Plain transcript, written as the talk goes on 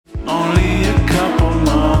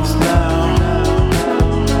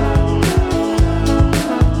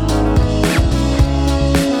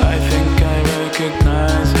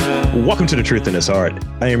to The Truth in His Art.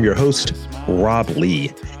 I am your host, Rob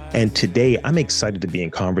Lee, and today I'm excited to be in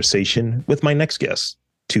conversation with my next guest,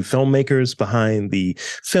 two filmmakers behind the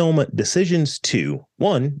film Decisions 2.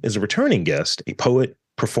 One is a returning guest, a poet,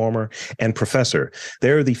 performer, and professor.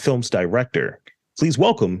 They're the film's director. Please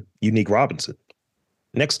welcome Unique Robinson.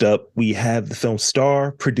 Next up, we have the film's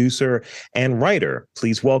star, producer, and writer.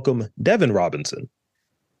 Please welcome Devin Robinson.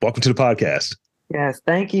 Welcome to the podcast. Yes,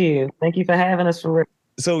 thank you. Thank you for having us.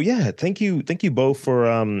 So yeah, thank you both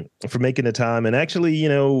for making the time. And actually,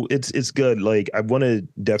 it's good. Like, I want to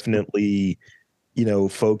definitely,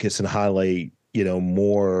 focus and highlight,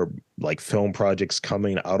 more like film projects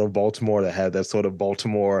coming out of Baltimore that have that sort of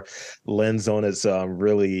Baltimore lens on it. So I'm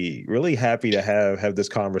really, really happy to have this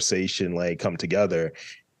conversation like come together.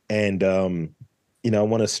 And I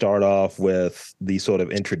want to start off with the sort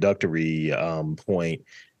of introductory point.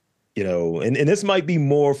 And this might be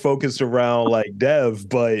more focused around like Dev,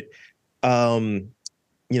 but to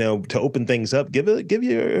open things up, give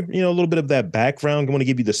you a little bit of that background. I want to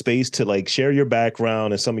give you the space to like share your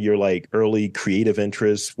background and some of your like early creative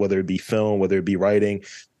interests, whether it be film, whether it be writing.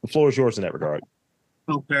 The floor is yours in that regard.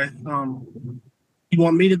 Okay. You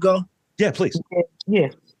want me to go? Yeah, please. Yeah.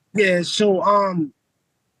 Yeah. So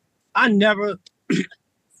I never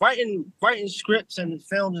writing scripts and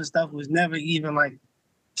films and stuff was never even like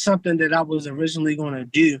something that I was originally going to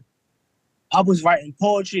do. I was writing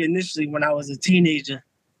poetry initially when I was a teenager.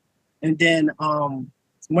 And then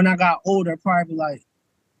when I got older, probably like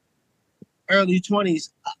early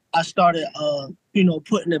 20s, I started,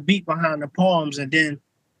 putting a beat behind the poems. And then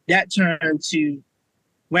that turned to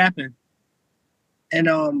rapping. And,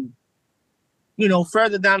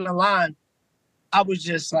 further down the line, I was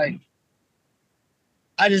just like,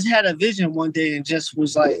 I just had a vision one day and just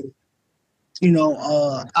was like,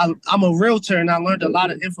 I'm a realtor and I learned a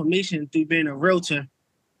lot of information through being a realtor.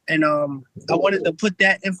 And I wanted to put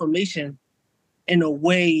that information in a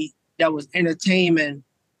way that was entertaining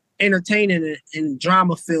and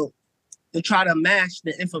drama filled, to try to match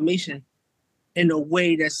the information in a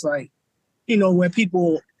way that's like, where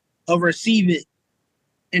people receive it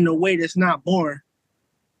in a way that's not boring.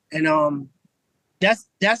 And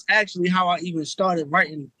that's actually how I even started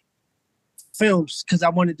writing films, because I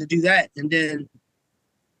wanted to do that. And then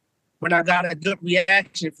when I got a good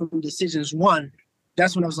reaction from Decisions 1,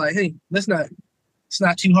 that's when I was like, hey, it's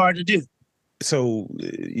not too hard to do. So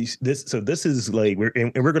this is like, we're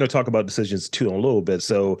going to talk about Decisions 2 in a little bit.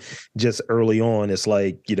 So just early on, it's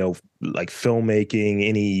like, like filmmaking,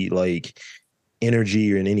 any like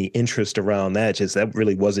energy or any interest around that, just that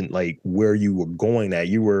really wasn't like where you were going at.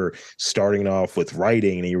 You were starting off with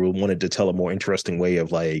writing and you wanted to tell a more interesting way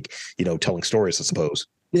of like, telling stories, I suppose.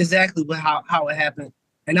 Exactly how it happened.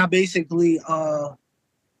 And I basically,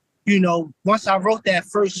 once I wrote that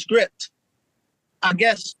first script, I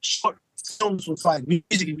guess short films with like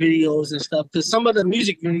music videos and stuff, because some of the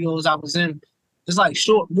music videos I was in, it's like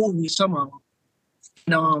short movies, some of them.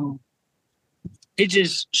 And, it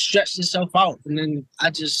just stretched itself out. And then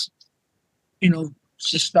I just,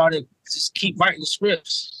 just started keep writing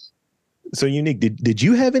scripts. So Unique, did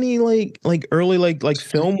you have any like early like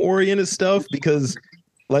film oriented stuff? Because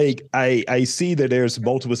like I see that there's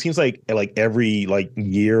multiple, it seems like every like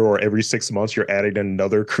year or every 6 months you're adding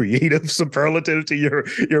another creative superlative to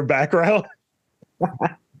your background.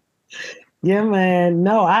 Yeah, man.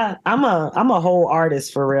 No, I'm a whole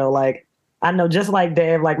artist for real. Like, I know, just like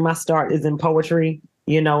Dev, like my start is in poetry,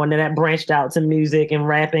 and then that branched out to music and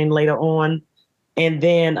rapping later on. And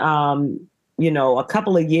then, a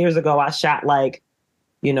couple of years ago, I shot like,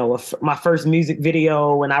 my first music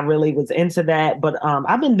video, and I really was into that. But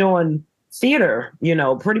I've been doing theater,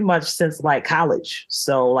 pretty much since like college.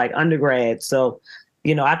 So like undergrad. So,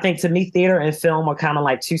 I think to me, theater and film are kind of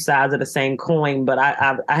like two sides of the same coin. But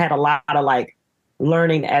I had a lot of like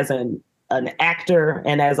learning as an actor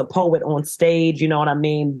and as a poet on stage, you know what I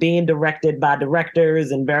mean? Being directed by directors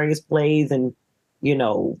in various plays. And,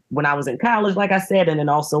 when I was in college, like I said, and then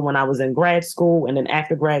also when I was in grad school, and then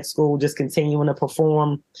after grad school, just continuing to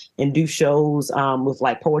perform and do shows with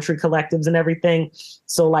like poetry collectives and everything.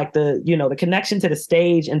 So like the connection to the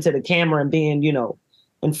stage and to the camera and being,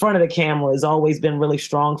 in front of the camera has always been really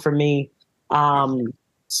strong for me.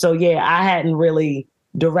 So yeah, I hadn't really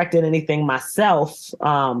directed anything myself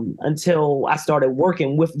until I started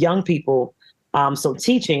working with young people. So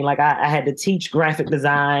teaching, like I had to teach graphic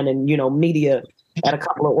design and, media at a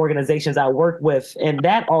couple of organizations I worked with. And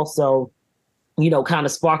that also, kind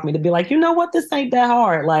of sparked me to be like, this ain't that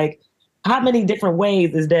hard. Like, how many different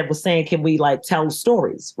ways, as Deb was saying, can we like tell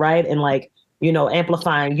stories, right? And like,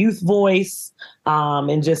 amplifying youth voice,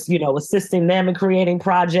 and just, assisting them in creating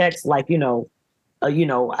projects like,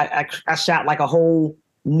 I shot like a whole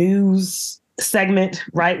news segment,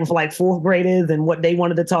 right, with like fourth graders and what they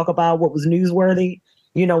wanted to talk about, what was newsworthy,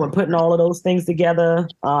 and putting all of those things together.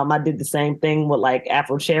 I did the same thing with like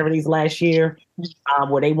Afro Charities last year,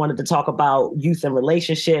 where they wanted to talk about youth and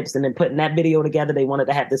relationships, and then putting that video together. They wanted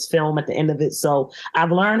to have this film at the end of it. So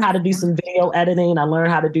I've learned how to do some video editing. I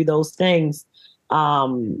learned how to do those things,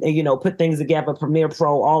 and, put things together, Premiere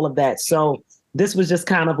Pro, all of that. So this was just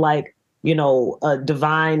kind of like, a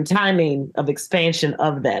divine timing of expansion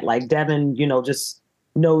of that. Like Devin, just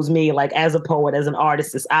knows me like as a poet, as an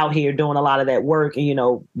artist that's out here doing a lot of that work,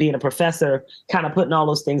 and, being a professor, kind of putting all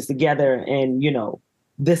those things together, and,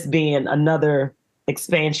 this being another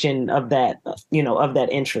expansion of that, of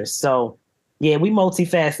that interest. So yeah, we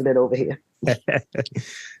multifaceted over here.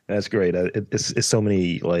 That's great. It's so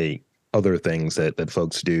many like other things that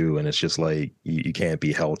folks do, and it's just like you can't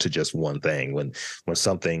be held to just one thing when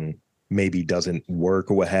something maybe doesn't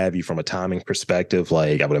work or what have you from a timing perspective.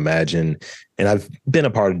 Like I would imagine, and I've been a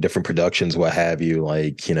part of different productions, what have you,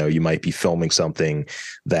 like, you might be filming something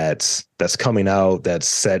that's coming out, that's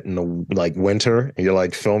set in the like winter, and you're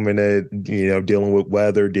like filming it, dealing with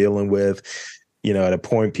weather, dealing with, at a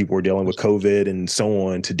point people were dealing with COVID and so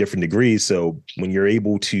on to different degrees. So when you're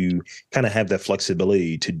able to kind of have that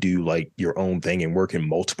flexibility to do like your own thing and work in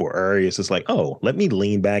multiple areas, it's like, oh, let me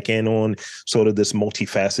lean back in on sort of this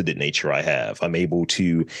multifaceted nature I have. I'm able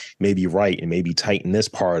to maybe write and maybe tighten this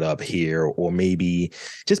part up here, or maybe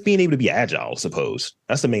just being able to be agile, I suppose.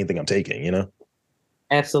 That's the main thing I'm taking,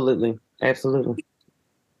 Absolutely. Absolutely.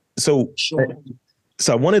 So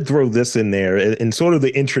I want to throw this in there in sort of the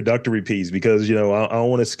introductory piece, because, I don't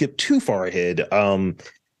want to skip too far ahead.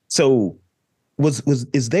 So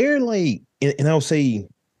is there like, and I'll say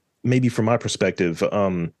maybe from my perspective,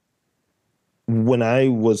 when I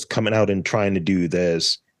was coming out and trying to do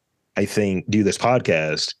this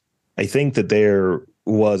podcast, I think that there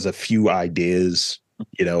was a few ideas,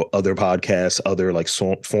 other podcasts, other like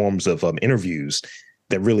forms of interviews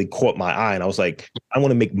that really caught my eye. And I was like, I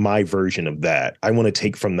want to make my version of that. I want to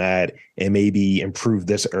take from that and maybe improve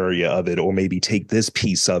this area of it, or maybe take this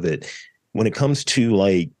piece of it. When it comes to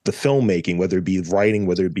like the filmmaking, whether it be writing,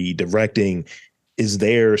 whether it be directing, is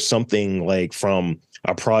there something like from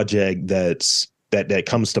a project that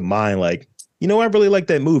comes to mind? Like, I really like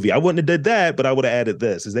that movie. I wouldn't have did that, but I would have added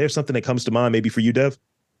this. Is there something that comes to mind maybe for you, Dev?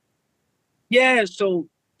 Yeah, so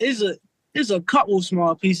there's a couple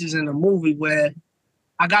small pieces in the movie where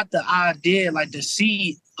I got the idea, like the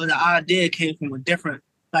seed of the idea came from a different,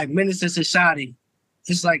 like Menace to Society.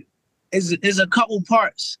 It's like, it's a couple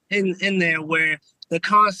parts in there where the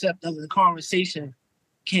concept of the conversation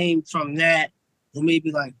came from that, or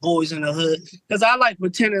maybe like Boys in the Hood. Because I like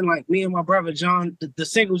pretending like me and my brother John, the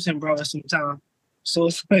Singleton brother sometimes. So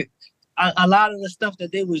it's like a lot of the stuff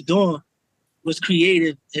that they was doing was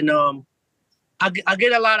creative. And I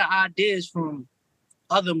get a lot of ideas from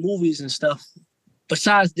other movies and stuff.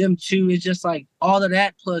 Besides them two, it's just like all of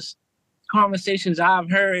that plus conversations I've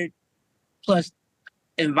heard, plus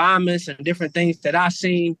environments and different things that I've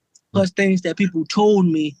seen, plus things that people told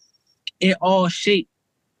me. It all shaped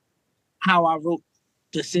how I wrote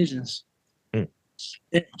decisions.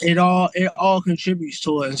 It all contributes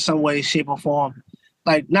to it in some way, shape, or form.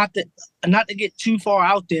 Like not to get too far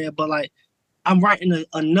out there, but like I'm writing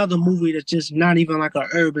another movie that's just not even like an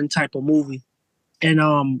urban type of movie, and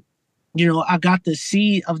I got the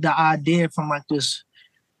seed of the idea from like this.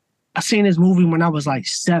 I seen this movie when I was like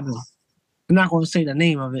 7. I'm not going to say the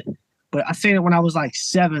name of it, but I seen it when I was like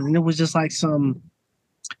 7, and it was just like it's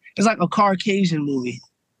like a Caucasian movie.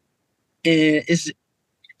 And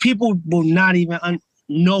people will not even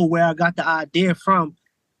know where I got the idea from,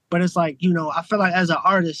 but it's like, I feel like as an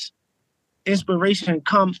artist,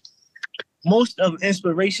 most of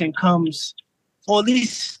inspiration comes, or at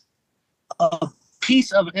least a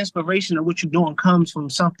piece of inspiration of what you're doing comes from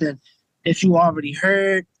something that you already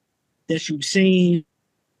heard, that you've seen,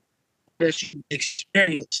 that you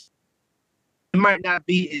experienced. It might not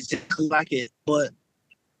be exactly like it, but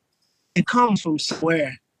it comes from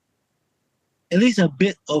somewhere. At least a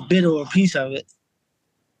bit or a piece of it.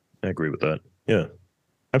 I agree with that. Yeah,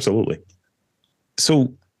 absolutely.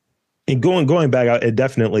 So, and going back, it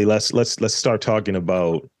definitely let's start talking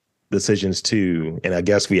about Decisions 2, and I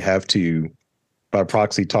guess we have to, by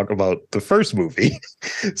proxy, talk about the first movie.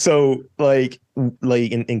 So, like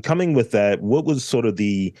in coming with that, what was sort of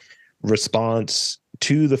the response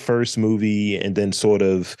to the first movie, and then sort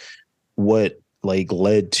of what like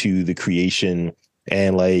led to the creation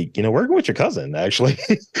and like, you know, working with your cousin actually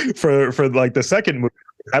for like the second movie.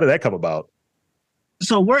 How did that come about?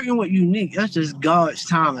 So working with Unique, that's just God's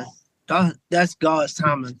timing. That's God's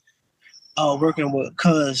timing. Working with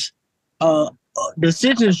Cuz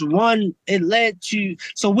Decisions one, it led to,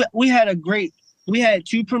 so we had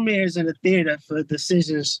two premieres in the theater for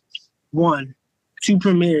Decisions one, two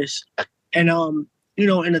premieres. And you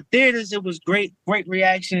know, in the theaters it was great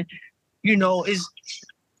reaction. You know, is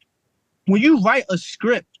when you write a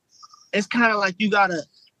script, it's kind of like you gotta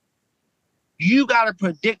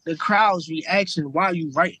predict the crowd's reaction while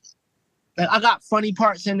you write. Like I got funny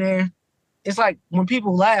parts in there. It's like when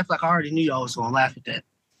people laugh, like I already knew y'all was gonna laugh at that.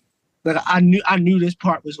 Like I knew this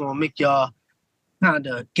part was gonna make y'all kind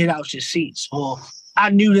of get out your seats, or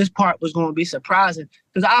I knew this part was gonna be surprising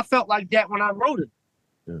because I felt like that when I wrote it.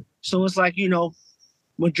 Yeah. So it's like, you know,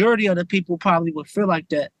 majority of the people probably would feel like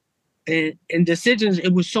that. And in Decisions,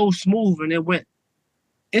 it was so smooth and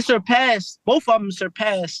it surpassed, both of them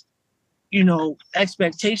surpassed, you know,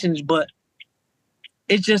 expectations, but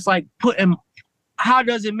it's just like how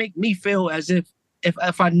does it make me feel as if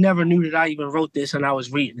I never knew that I even wrote this and I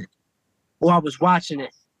was reading it or I was watching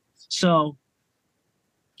it. So,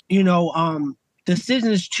 you know,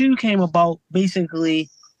 Decisions 2 came about basically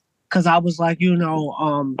because I was like, you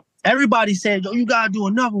know, everybody said, "Oh, you gotta do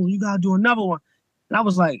another one, you gotta do another one." And I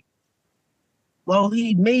was like, well,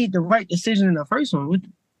 he made the right decision in the first one.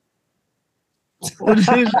 What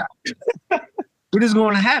is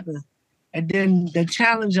going to happen? And then the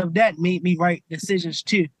challenge of that made me write Decisions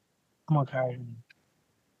too. Come on, Kyrie.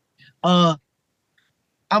 I'm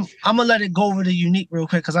gonna let it go over to Unique real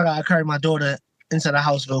quick because I gotta carry my daughter into the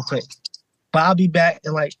house real quick. But I'll be back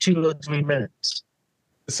in like 2 or 3 minutes.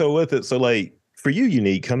 So with it, so like for you,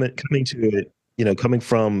 Unique, coming to it, you know, coming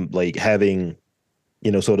from like having,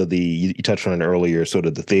 you know, sort of you touched on it earlier, sort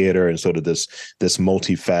of the theater and sort of this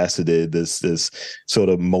multifaceted, this sort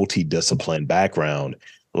of multidiscipline background,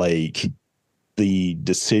 like the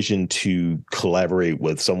decision to collaborate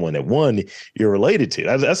with someone that one you're related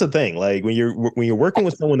to. That's the thing. Like when you're working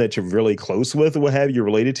with someone that you're really close with, or what have you,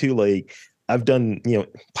 related to. Like I've done, you know,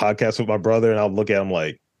 podcasts with my brother, and I'll look at him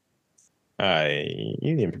like,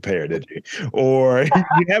 you didn't prepare, did you? Or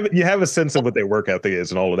you have a sense of what their work ethic is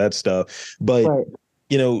and all of that stuff. But right.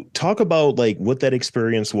 You know, talk about like what that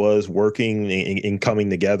experience was working and coming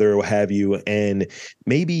together, or what have you, and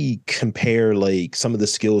maybe compare like some of the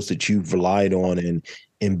skills that you've relied on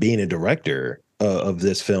in being a director of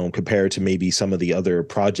this film compared to maybe some of the other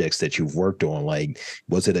projects that you've worked on. Like,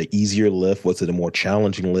 was it an easier lift? Was it a more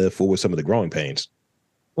challenging lift? What were some of the growing pains?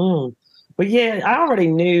 But yeah, I already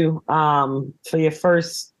knew for your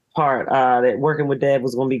first part that working with Dev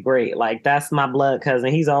was going to be great. Like that's my blood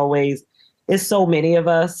cousin. He's always, it's so many of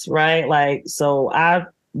us, right? Like, so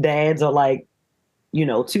our dads are like, you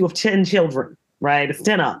know, 2 of 10 children, right? It's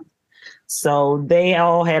 10 of them. So they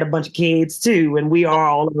all had a bunch of kids too, and we are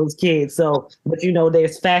all of those kids. So, but you know,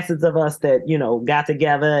 there's facets of us that, you know, got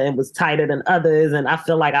together and was tighter than others. And I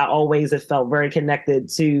feel like I always have felt very connected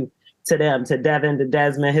to them, to Devin, to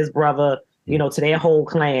Desmond, his brother, you know, to their whole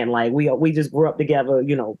clan. Like we just grew up together,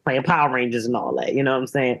 you know, playing Power Rangers and all that, you know what I'm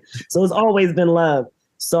saying? So it's always been love.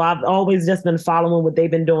 So I've always just been following what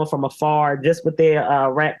they've been doing from afar, just with their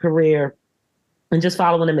rap career, and just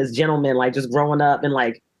following them as gentlemen, like just growing up and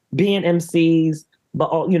like being MCs,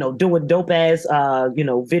 but you know, doing dope ass you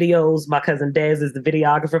know, videos. My cousin Dez is the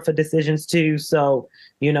videographer for Decisions too. So,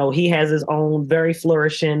 you know, he has his own very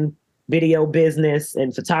flourishing video business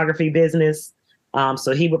and photography business.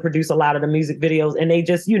 So he would produce a lot of the music videos, and they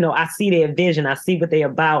just, you know, I see their vision, I see what they're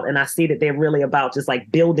about, and I see that they're really about just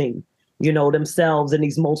like building, you know, themselves in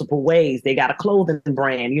these multiple ways. They got a clothing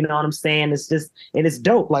brand, you know what I'm saying? It's just, and it's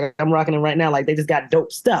dope. Like I'm rocking it right now. Like they just got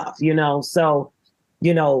dope stuff, you know? So,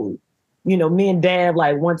 you know, me and Dad,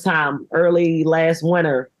 like one time early last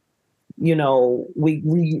winter, you know, we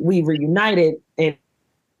reunited, and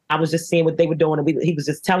I was just seeing what they were doing. And he was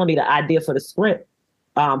just telling me the idea for the script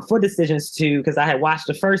for Decisions 2, because I had watched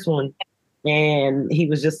the first one, and he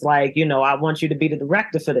was just like, you know, I want you to be the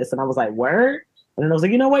director for this. And I was like, word? And I was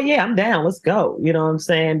like, you know what? Yeah, I'm down. Let's go. You know what I'm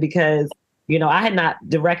saying? Because, you know, I had not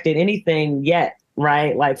directed anything yet,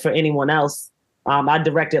 right? Like for anyone else. I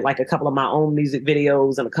directed like a couple of my own music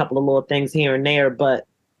videos and a couple of little things here and there. But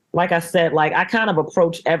like I said, like I kind of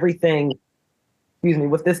approach everything,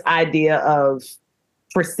 with this idea of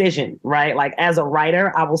precision, right? Like as a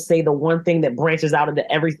writer, I will say the one thing that branches out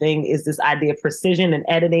into everything is this idea of precision and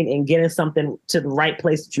editing and getting something to the right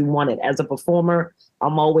place that you want it. As a performer,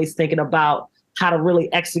 I'm always thinking about how to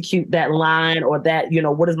really execute that line or that,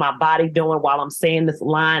 what is my body doing while I'm saying this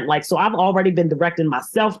line? Like, so I've already been directing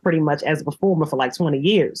myself pretty much as a performer for like 20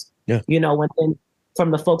 years, Yeah. And then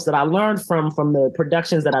from the folks that I learned from the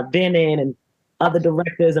productions that I've been in and other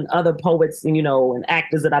directors and other poets, and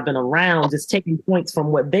actors that I've been around, just taking points from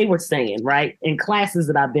what they were saying, right? In classes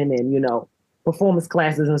that I've been in, performance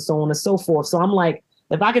classes and so on and so forth. So I'm like,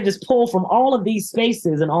 if I could just pull from all of these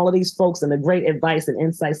spaces and all of these folks and the great advice and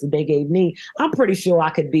insights that they gave me, I'm pretty sure I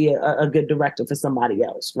could be a good director for somebody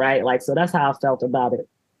else, right? Like, so that's how I felt about it.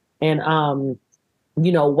 And,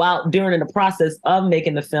 while during the process of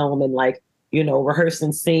making the film and like,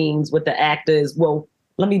 rehearsing scenes with the actors, well,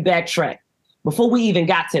 let me backtrack. Before we even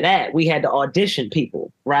got to that, we had to audition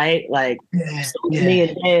people, right? Like, me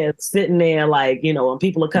and Dev sitting there, like, and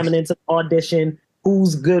people are coming into audition.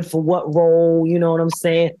 Who's good for what role? You know what I'm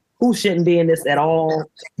saying? Who shouldn't be in this at all?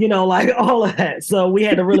 Like all of that. So we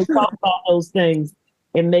had to really talk about those things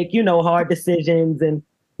and make, hard decisions. And,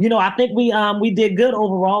 I think we did good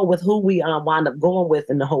overall with who we wound up going with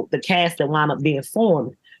and the cast that wound up being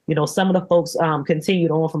formed. Some of the folks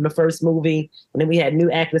continued on from the first movie, and then we had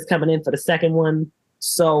new actors coming in for the second one.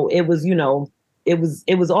 So it was,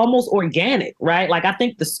 it was almost organic, right? Like I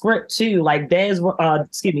think the script too, like Devin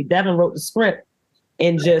wrote the script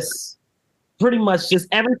and just pretty much just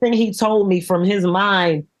everything he told me from his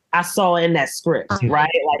mind, I saw in that script, right?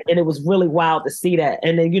 Like, and it was really wild to see that.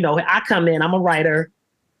 And then, I come in, I'm a writer.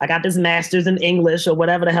 I got this master's in English or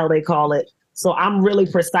whatever the hell they call it. So I'm really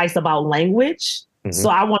precise about language. Mm-hmm. So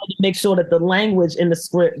I wanted to make sure that the language in the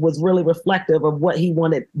script was really reflective of what he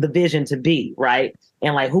wanted the vision to be, right?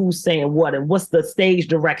 And like who's saying what and what's the stage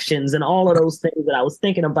directions and all of those things that I was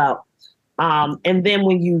thinking about. And then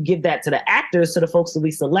when you give that to the actors, to the folks that we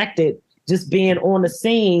selected, just being on the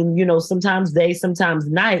scene, sometimes day, sometimes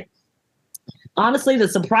night. Honestly, the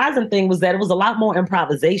surprising thing was that it was a lot more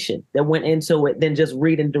improvisation that went into it than just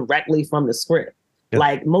reading directly from the script. Yep.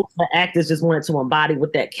 Like most of the actors just wanted to embody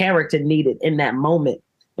what that character needed in that moment.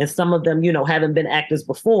 And some of them, having been actors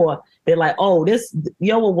before, they're like, oh,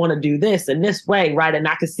 yo will want to do this in this way, right? And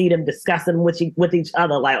I could see them discussing with each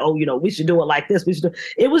other, like, oh, we should do it like this.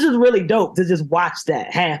 It was just really dope to just watch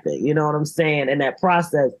that happen. You know what I'm saying? In that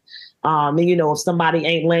process. And, if somebody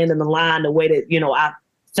ain't landing the line the way that, I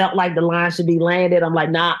felt like the line should be landed, I'm like,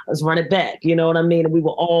 nah, let's run it back. You know what I mean? And we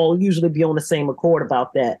will all usually be on the same accord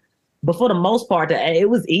about that. But for the most part, it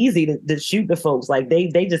was easy to shoot the folks. Like they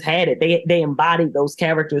just had it. They embodied those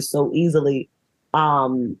characters so easily.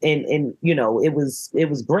 And it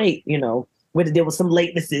was great. There was some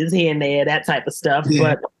latenesses here and there, that type of stuff.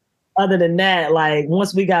 Yeah. But other than that, like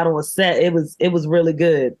once we got on set, it was really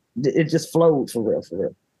good. It just flowed for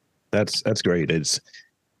real. That's great. It's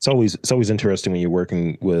always interesting when you're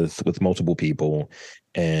working with multiple people.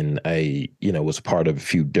 And I, was part of a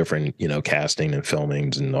few different, casting and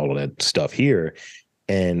filmings and all of that stuff here.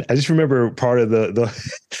 And I just remember part of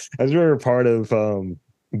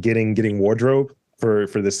getting wardrobe for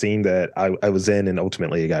the scene that I was in, and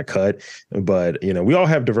ultimately it got cut. But, we all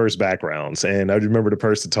have diverse backgrounds. And I remember the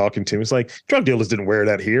person talking to me, it's like, drug dealers didn't wear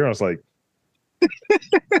that here. I was like, they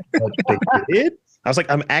did? I was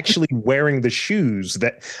like, I'm actually wearing the shoes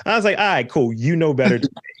that I was like, all right, cool. You know better than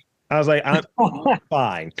me. I was like, I'm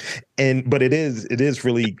fine. But it is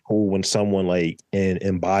really cool when someone like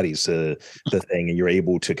embodies the thing and you're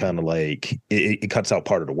able to kind of like, it cuts out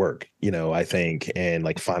part of the work, I think. And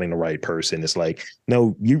like finding the right person, it's like,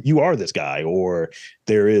 no, you are this guy, or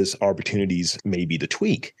there is opportunities maybe to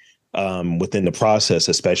tweak within the process,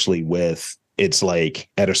 especially with, it's like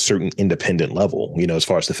at a certain independent level, as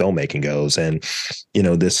far as the filmmaking goes. And,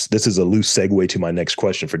 this is a loose segue to my next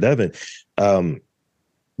question for Devin.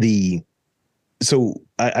 So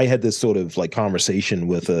I had this sort of like conversation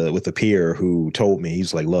with a peer who told me,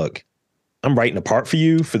 he's like, look, I'm writing a part for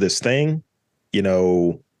you for this thing,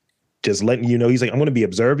 just letting you know. He's like, I'm going to be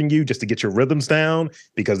observing you just to get your rhythms down,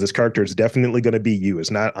 because this character is definitely going to be you.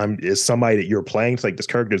 It's somebody that you're playing. It's like, this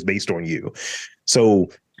character is based on you. So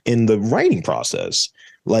in the writing process,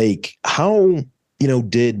 like how,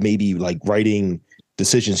 did maybe like writing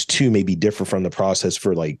decisions too maybe differ from the process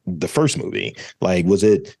for like the first movie? Like, was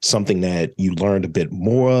it something that you learned a bit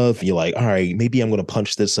more of? You're like, all right, maybe I'm going to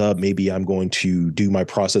punch this up. Maybe I'm going to do my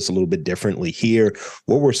process a little bit differently here.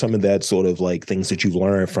 What were some of that sort of like things that you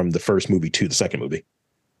learned from the first movie to the second movie?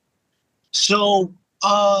 So,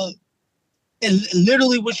 and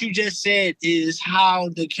literally what you just said is how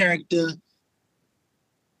the character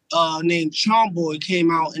named Charmboy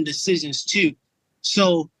came out in Decisions 2.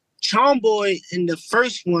 So Charmboy in the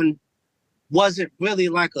first one wasn't really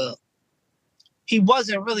like he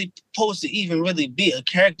wasn't really supposed to even really be a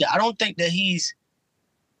character. I don't think that he's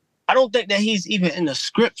even in the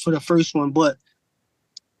script for the first one, but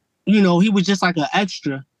you know, he was just like an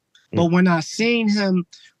extra. But when I seen him,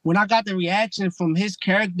 when I got the reaction from his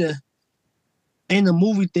character in the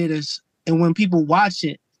movie theaters, and when people watch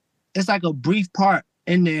it, it's like a brief part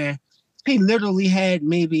in there. He literally had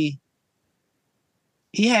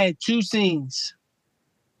he had two scenes,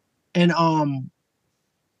 and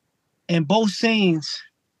in both scenes,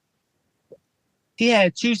 he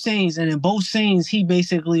had two scenes, and in both scenes, he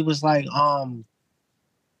basically was like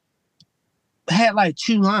had like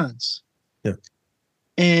two lines. Yeah.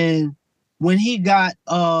 And when he got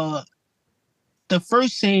the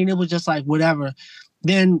first scene, it was just like whatever.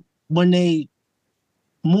 Then when they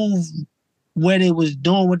moved where they was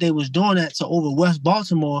doing what they was doing at to over West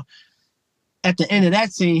Baltimore, at the end of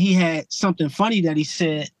that scene, he had something funny that he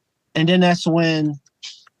said. And then that's when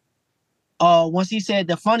once he said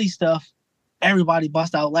the funny stuff, everybody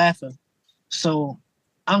bust out laughing. So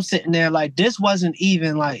I'm sitting there like this wasn't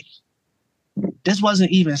even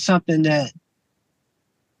something that,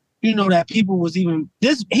 you know, that people was even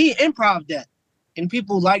he improv that, and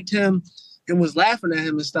people liked him and was laughing at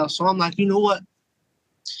him and stuff. So I'm like, you know what?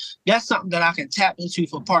 That's something that I can tap into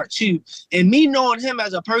for part two. And me knowing him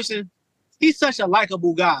as a person, he's such a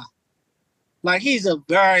likable guy. Like, he's a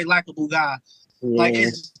very likable guy. Yeah. Like,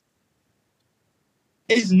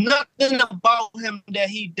 it's nothing about him that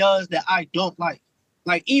he does that I don't like.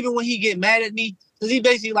 Like, even when he get mad at me, because he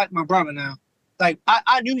basically like my brother now. Like,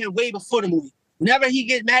 I knew him way before the movie. Whenever he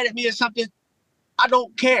get mad at me or something, I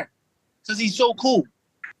don't care. Because he's so cool.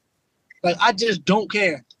 Like, I just don't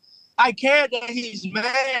care. I care that he's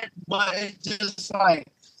mad, but it's just like,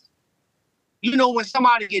 you know, when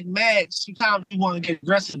somebody get mad, sometimes you want to get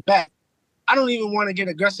aggressive back. I don't even want to get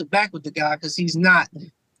aggressive back with the guy because he's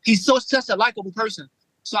such a likable person.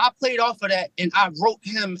 So I played off of that, and I wrote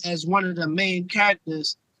him as one of the main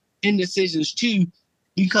characters in Decisions 2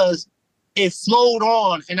 because it flowed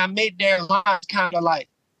on, and I made their lines kind of like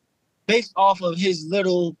based off of his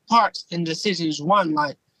little parts in Decisions 1.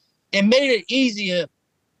 Like, it made it easier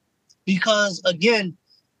because, again,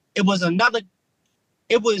 it was,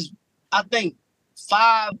 I think,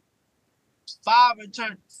 five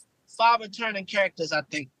returning characters, I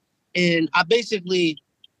think. And I basically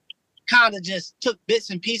kind of just took bits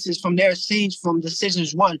and pieces from their scenes from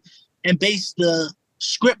Decisions 1 and based the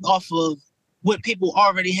script off of what people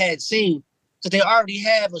already had seen. Because they already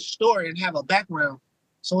have a story and have a background.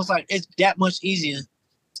 So it's like, it's that much easier.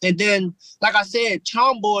 And then, like I said,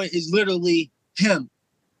 Chomboy is literally him.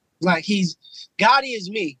 Like, Gotti is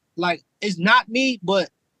me. Like, it's not me, but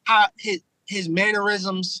how his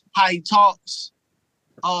mannerisms, how he talks,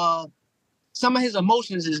 some of his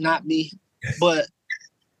emotions is not me, but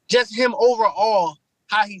just him overall,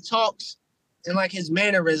 how he talks and like his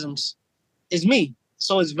mannerisms is me.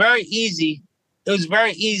 So it's very easy. It was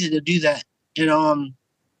very easy to do that. And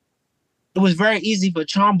it was very easy for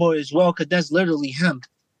Chomboy as well, because that's literally him.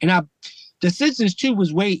 And Decisions 2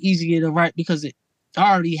 was way easier to write because it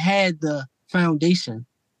already had the foundation.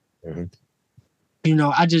 Mm-hmm. You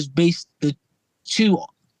know, I just based the two,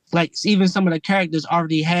 like even some of the characters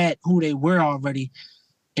already had who they were already,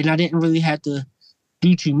 and I didn't really have to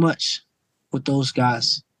do too much with those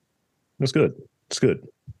guys. That's good. It's good.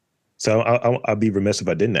 So I'll be remiss if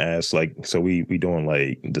I didn't ask, like, so we doing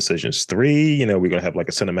like Decisions 3, you know, we're gonna have like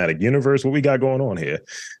a cinematic universe. What we got going on here?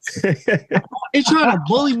 It's trying to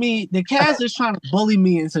bully me. The cast is trying to bully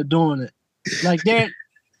me into doing it. Like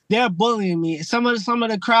they're bullying me. Some of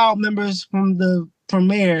the crowd members from the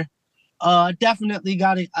premiere definitely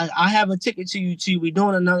got it. I have a ticket to you too. We're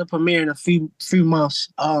doing another premiere in a few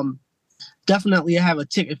months. Definitely I have a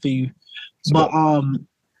ticket for you. But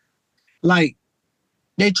like,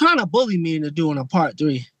 they're trying to bully me into doing a part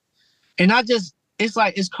 3. And it's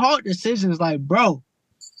like, it's called Decisions. Like, bro,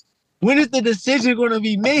 when is the decision going to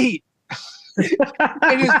be made?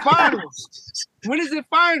 And it's final. When is it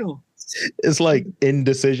final? It's like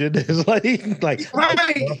indecision. It's like right.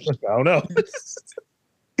 I don't know.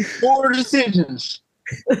 4 decisions.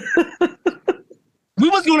 We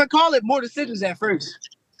was going to call it More Decisions at first.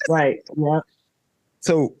 Right. Yeah.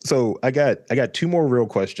 So I got 2 more real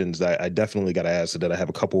questions that I definitely got to ask, so that I have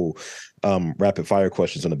a couple rapid fire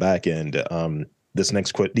questions on the back end. These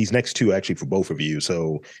next 2 actually for both of you.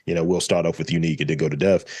 So, you know, we'll start off with Unique and then go to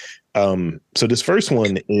Dev. So this first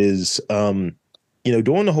one is, you know,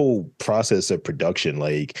 during the whole process of production,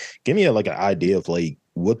 like, give me an idea of like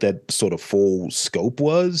what that sort of full scope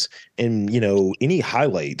was, and, you know, any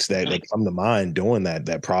highlights that come to mind during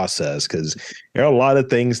that process, because there are a lot of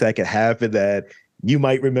things that could happen that, you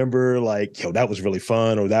might remember like, yo, that was really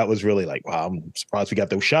fun, or that was really like, wow, I'm surprised we got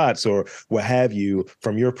those shots, or what have you,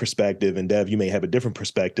 from your perspective. And Dev, you may have a different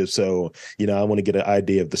perspective. So, I want to get an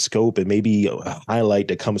idea of the scope and maybe a highlight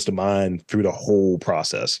that comes to mind through the whole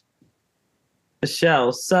process. The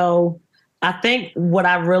show. So I think what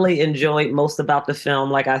I really enjoyed most about the film,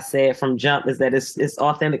 like I said from jump, is that it's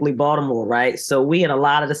authentically Baltimore, right? So we in a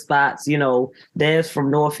lot of the spots, Dev's from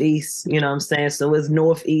Northeast, you know what I'm saying? So it's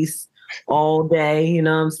Northeast all day, you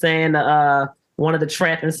know what I'm saying? One of the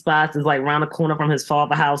trapping spots is like around the corner from his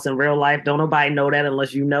father's house in real life. Don't nobody know that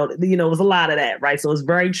unless you know, it was a lot of that, right? So it's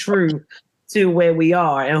very true to where we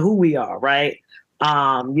are and who we are, right?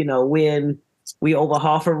 When we over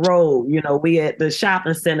Harford Road, we at the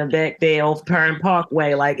shopping center back there off Perrin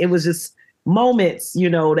Parkway. Like it was just moments,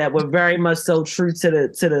 that were very much so true to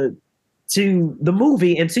the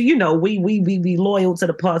movie, and to, we be loyal to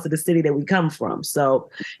the parts of the city that we come from. So,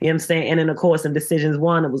 you know what I'm saying? And then of course in Decisions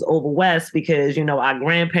 1, it was over West because, our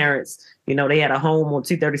grandparents, they had a home on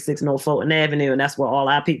 236 North Fulton Avenue, and that's where all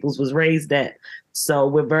our peoples was raised at. So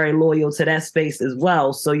we're very loyal to that space as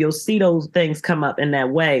well. So you'll see those things come up in that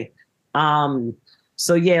way.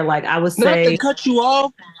 So yeah, like I would say, not to cut you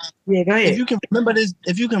off. Yeah, go ahead. If you can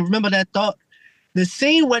remember that thought, the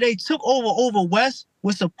scene where they took over West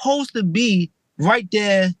was supposed to be right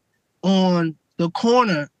there on the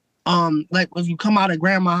corner. Like if you come out of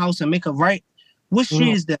grandma's house and make a right, what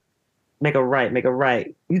street is that? Make a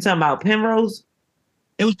right. You talking about Penrose?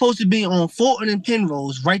 It was supposed to be on Fulton and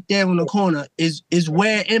Penrose, right there on the corner. Is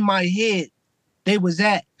where in my head they was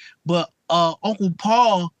at. But Uncle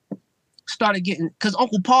Paul started getting, because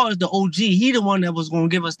Uncle Paul is the OG. He the one that was gonna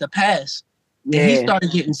give us the pass. Yeah. And he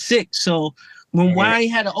started getting sick. So when I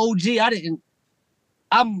had an OG,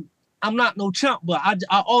 I'm not no chump, but I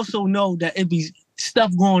also know that it be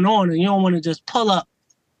stuff going on and you don't want to just pull up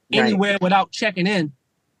anywhere without checking in,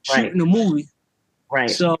 shooting the movie. Right.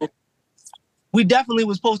 So we definitely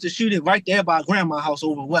was supposed to shoot it right there by grandma's house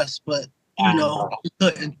over West, but we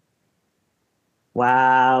couldn't.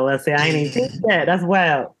 Wow, let's say I ain't even think that. That's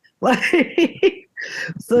wild.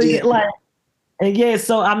 So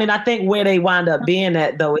I mean, I think where they wind up being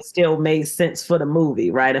at though, it still made sense for the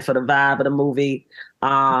movie, right? And for the vibe of the movie.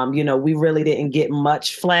 We really didn't get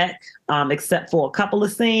much flack, except for a couple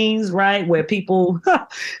of scenes, right? Where people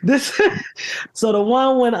so the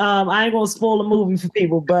one when I ain't gonna spoil the movie for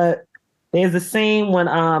people, but there's a scene when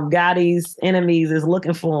Gotti's enemies is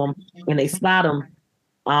looking for him and they spot him.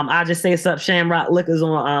 I just say it's up Shamrock Liquors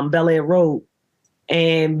on Bel Air Road.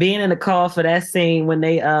 And being in the car for that scene when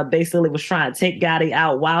they basically was trying to take Gotti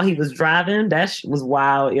out while he was driving, that was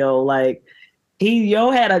wild, yo. Like he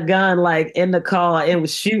had a gun like in the car and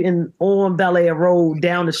was shooting on Bel Air Road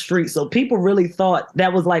down the street. So people really thought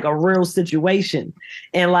that was like a real situation.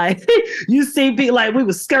 And like you see people like we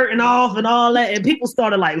was skirting off and all that, and people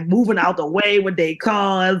started like moving out the way with their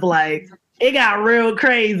cars. Like it got real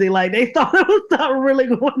crazy. Like they thought it was something really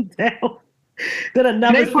going down. Then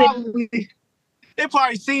another they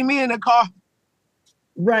probably see me in the car.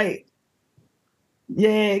 Right.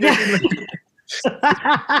 Yeah.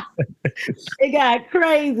 It got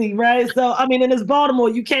crazy, right? So, I mean, in this Baltimore,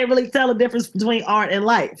 you can't really tell the difference between art and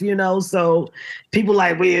life, So people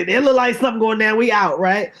like, it look like something going down, we out,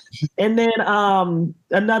 right? And then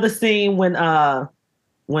another scene when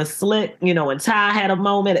Slick, and Ty had a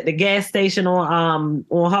moment at the gas station on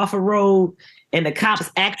Harford Road, and the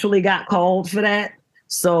cops actually got called for that.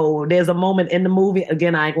 So there's a moment in the movie,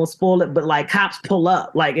 again, I ain't gonna spoil it, but like cops pull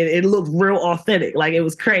up, like it looked real authentic, like it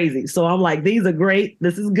was crazy. So I'm like, these are great.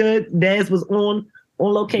 This is good. Daz was on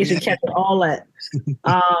location, catching all that.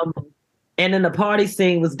 And then the party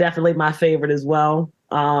scene was definitely my favorite as well.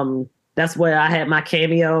 That's where I had my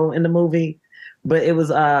cameo in the movie. But it was,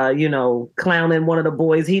 clowning one of the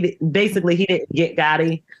boys. He didn't get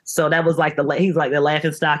Gotti. So that was like he's like the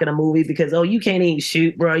laughing stock of the movie because, you can't even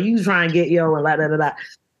shoot, bro. You try and get yo and la.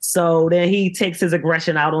 So then he takes his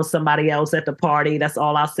aggression out on somebody else at the party. That's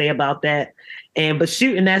all I'll say about that. But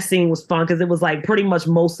shooting that scene was fun because it was like pretty much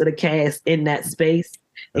most of the cast in that space.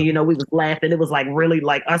 And, we was laughing. It was like really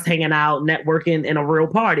like us hanging out, networking in a real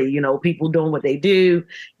party, people doing what they do.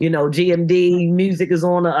 GMD music is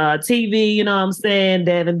on the TV, you know what I'm saying?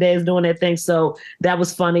 Devin Day's doing that thing. So that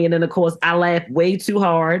was funny. And then, of course, I laughed way too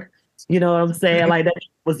hard. You know what I'm saying? Like that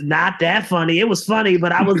was not that funny. It was funny,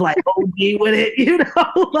 but I was like OG with it,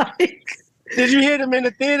 like. Did you hear them in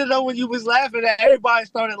the theater though when you was laughing? Everybody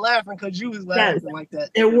started laughing because you was laughing like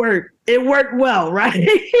that. It worked. It worked well, right?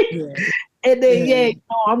 Yeah. And then,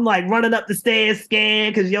 I'm like running up the stairs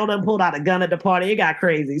scared because done pulled out a gun at the party. It got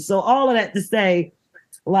crazy. So all of that to say,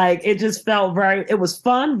 Like it just felt it was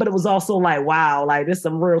fun, but it was also like, wow, like there's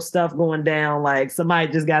some real stuff going down. Like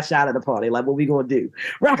somebody just got shot at the party. Like, what we gonna do?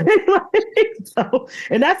 Right. Like, so,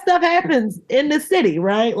 and that stuff happens in the city,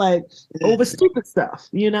 right? Like over stupid stuff,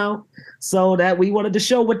 So that we wanted to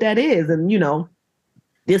show what that is. And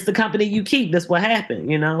this the company you keep, this what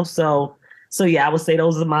happened, So yeah, I would say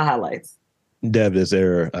those are my highlights. Dev, is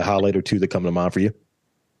there a highlight or two that come to mind for you?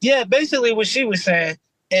 Yeah, basically what she was saying.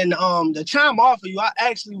 And the chime off of you, I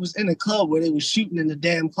actually was in a club where they was shooting in the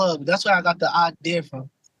damn club. That's where I got the idea from.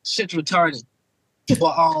 Shit's retarded.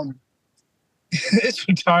 But it's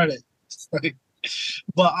retarded.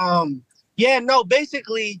 But yeah, no,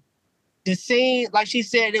 basically the scene, like she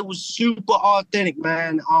said, it was super authentic,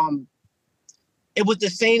 man. It was the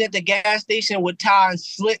scene at the gas station with Ty and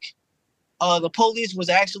Slick. The police was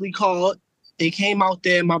actually called. They came out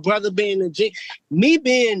there. My brother being me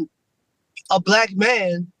being a black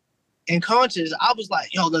man and conscious, I was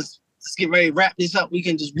like, yo, let's get ready to wrap this up. We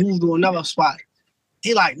can just move to another spot.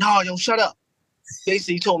 He like, no, yo, shut up.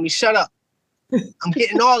 Basically, he told me, shut up. I'm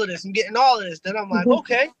getting all of this. Then I'm like,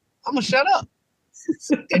 okay, I'm gonna shut up.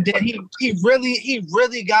 And then he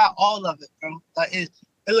really got all of it, bro. Like it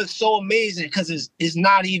looks so amazing because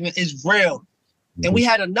it's real. And we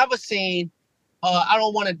had another scene. I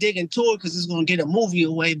don't want to dig into it because it's gonna get a movie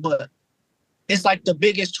away, but it's like the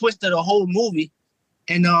biggest twist of the whole movie.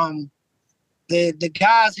 And the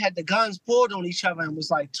guys had the guns pulled on each other and was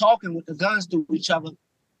like talking with the guns to each other.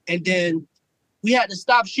 And then we had to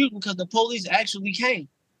stop shooting because the police actually came.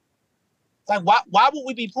 Like, why would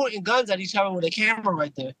we be pointing guns at each other with a camera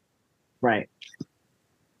right there? Right.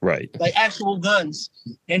 Like actual guns.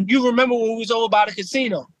 And you remember when we was over by the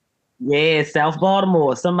casino? Yeah, South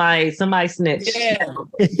Baltimore. Somebody snitched. Yeah.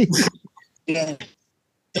 Yeah.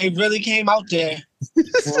 They really came out there.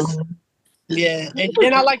 Yeah. And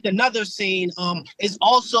then I liked another scene. It's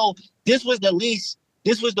also this was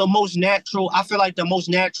the most natural. I feel like the most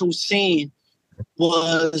natural scene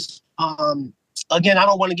was again, I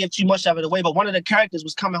don't want to give too much of it away, but one of the characters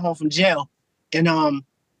was coming home from jail. And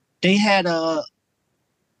they had a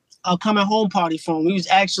coming home party for him. We was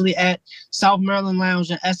actually at South Maryland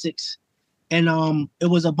Lounge in Essex. And it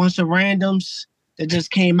was a bunch of randoms that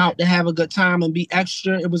just came out to have a good time and be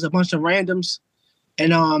extra. It was a bunch of randoms.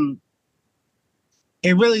 And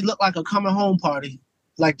it really looked like a coming home party.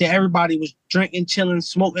 Like that everybody was drinking, chilling,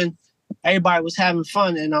 smoking. Everybody was having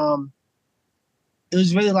fun. And it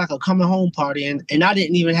was really like a coming home party. And I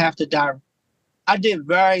didn't even have to I did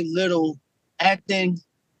very little acting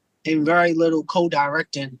and very little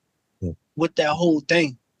co-directing with that whole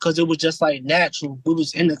thing. Because it was just like natural. We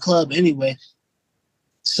was in the club anyway.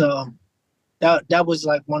 So that was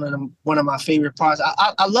like one of my favorite parts.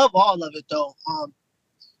 I love all of it though.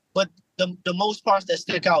 But the most parts that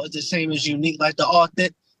stick out is the same as unique, like the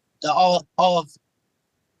authentic.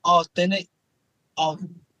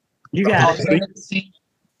 You got authenticity.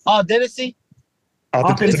 Authenticity.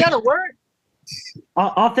 Is that a word?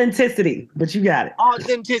 Authenticity, but you got it.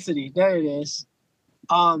 Authenticity. There it is.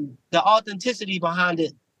 The authenticity behind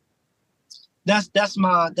it. That's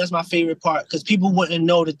my favorite part because people wouldn't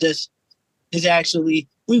know that this is actually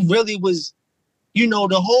we really was,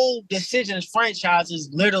 the whole Decisions franchise is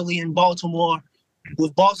literally in Baltimore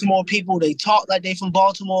with Baltimore people. They talk like they from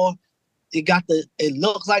Baltimore. It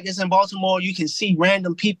looks like it's in Baltimore. You can see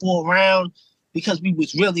random people around because we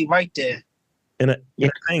was really right there. And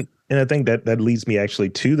I think that leads me actually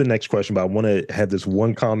to the next question, but I want to have this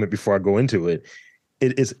one comment before I go into it.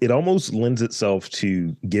 It almost lends itself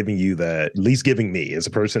to giving you that, at least giving me as a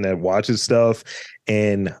person that watches stuff.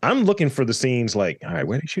 And I'm looking for the scenes like, all right,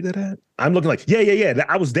 where did you shoot that at? I'm looking like, yeah.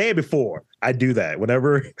 I was there before. I do that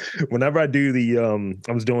whenever I do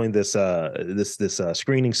I was doing this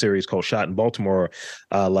screening series called Shot in Baltimore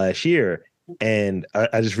last year. And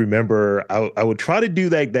I just remember I would try to do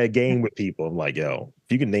that game with people. I'm like, yo,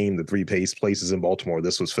 if you can name the 3 places in Baltimore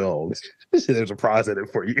this was filmed, there's a prize in it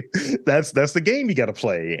for you. That's the game you got to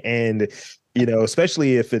play. And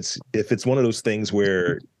especially if it's one of those things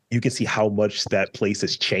where you can see how much that place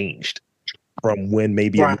has changed from when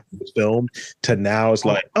maybe it was filmed to now. It's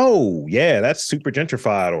like, oh yeah, that's super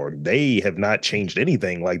gentrified, or they have not changed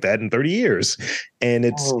anything like that in 30 years. And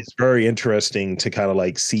it's very interesting to kind of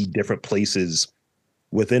like see different places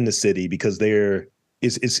within the city because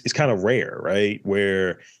it's kind of rare, right?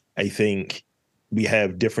 Where I think we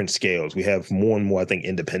have different scales. We have more and more, I think,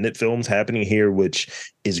 independent films happening here,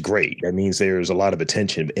 which is great. That means there's a lot of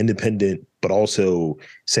attention, independent, but also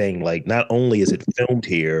saying like, not only is it filmed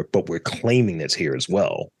here, but we're claiming it's here as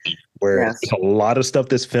well. Where a lot of stuff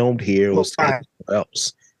that's filmed here was somewhere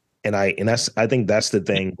else. I think that's the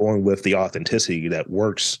thing, going with the authenticity that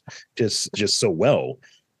works just so well.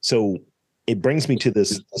 So it brings me to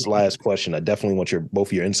this last question. I definitely want both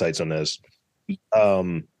of your insights on this.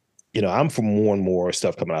 I'm for more and more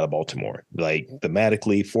stuff coming out of Baltimore, like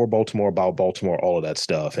thematically for Baltimore, about Baltimore, all of that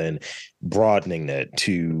stuff, and broadening that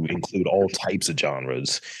to include all types of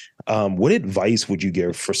genres. What advice would you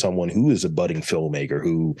give for someone who is a budding filmmaker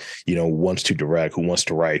who, wants to direct, who wants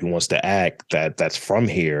to write, who wants to act, that's from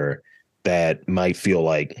here, that might feel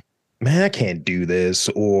like, man, I can't do this,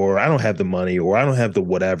 or I don't have the money, or I don't have the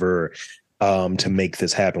whatever to make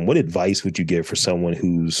this happen? What advice would you give for someone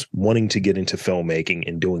who's wanting to get into filmmaking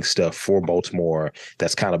and doing stuff for Baltimore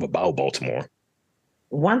that's kind of about Baltimore?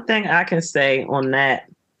 One thing I can say on that,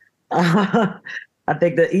 I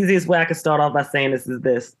think the easiest way I can start off by saying this is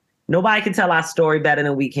this. Nobody can tell our story better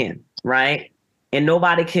than we can, right? And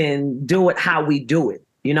nobody can do it how we do it.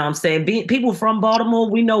 You know what I'm saying? People from Baltimore,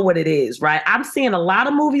 we know what it is, right? I'm seeing a lot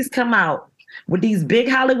of movies come out with these big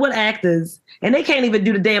Hollywood actors, and they can't even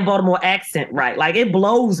do the damn Baltimore accent right. Like, it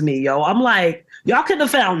blows me, yo. I'm like, y'all couldn't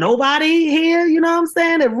have found nobody here, you know what I'm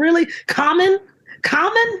saying? It really Common?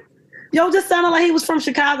 Yo, just sounded like he was from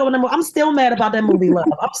Chicago. And I'm still mad about that movie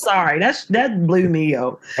Love. I'm sorry. That blew me,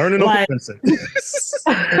 yo. Like,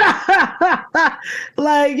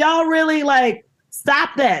 like, y'all really, like, stop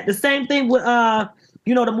that. The same thing with the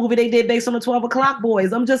movie they did based on the 12 O'Clock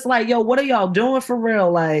Boys. I'm just like, yo, what are y'all doing for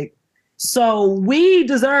real? Like, so we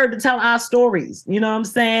deserve to tell our stories, you know what I'm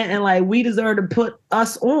saying? And like, we deserve to put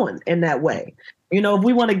us on in that way. If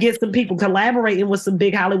we want to get some people collaborating with some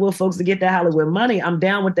big Hollywood folks to get that Hollywood money, I'm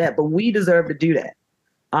down with that, but we deserve to do that.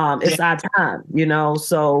 It's our time,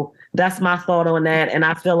 so that's my thought on that. And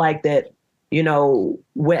I feel like that,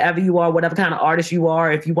 wherever you are, whatever kind of artist you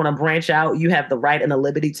are, if you want to branch out, you have the right and the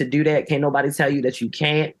liberty to do that. Can't nobody tell you that you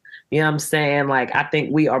can't. You know what I'm saying? Like, I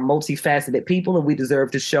think we are multifaceted people, and we deserve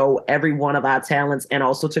to show every one of our talents, and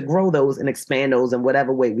also to grow those and expand those in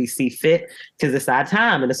whatever way we see fit, because it's our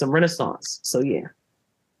time and it's a renaissance. So yeah.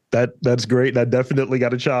 That's great. I definitely got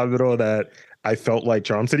to chime in on that. I felt like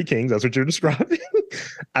Charm City Kings, that's what you're describing.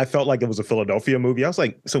 I felt like it was a Philadelphia movie. I was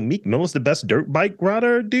like, so Meek Mill's the best dirt bike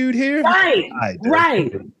rider dude here? Right.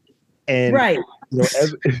 And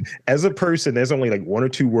as a person, there's only like one or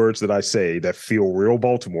two words that I say that feel real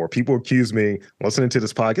Baltimore. People accuse me listening to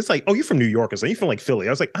this podcast. It's like, oh, you're from New York or something. You feel like Philly. I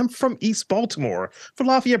was like, I'm from East Baltimore, for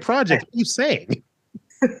Lafayette Project. What are you saying?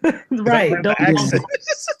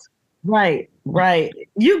 Right. Right.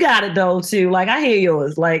 You got it though too. Like, I hear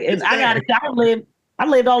yours. Like, I got it. I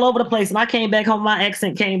lived all over the place, and I came back home. My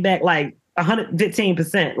accent came back like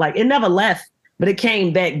 115%. Like, it never left, but it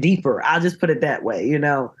came back deeper. I'll just put it that way,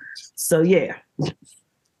 So yeah.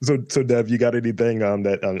 So Dev, you got anything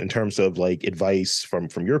that in terms of like advice from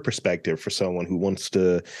your perspective for someone who wants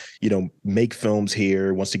to, make films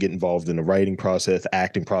here, wants to get involved in the writing process,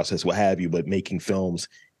 acting process, what have you, but making films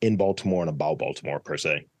in Baltimore and about Baltimore per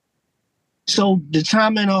se? So to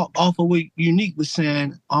chime in off of what Unique was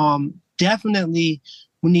saying, definitely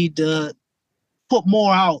we need to put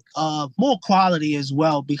more out, more quality as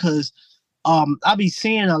well, because I be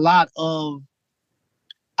seeing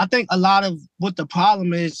I think a lot of what the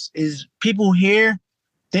problem is people here,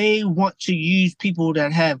 they want to use people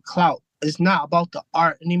that have clout. It's not about the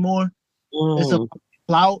art anymore. It's about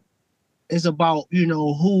clout. It's about,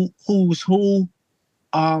 who's who.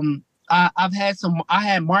 I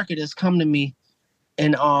had marketers come to me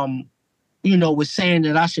and, was saying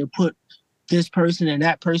that I should put this person and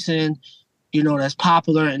that person, that's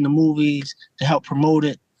popular in the movies to help promote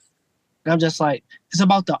it. And I'm just like, it's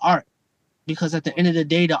about the art, because at the end of the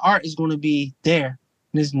day, the art is going to be there.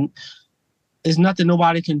 There's nothing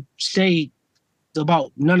nobody can say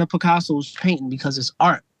about none of Picasso's painting, because it's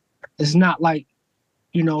art. It's not like,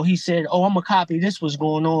 he said, oh, I'm going to copy this what's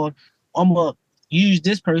going on. I'm going to use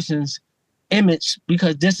this person's image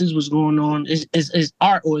because this is what's going on. Is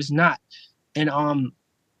art or it's not. And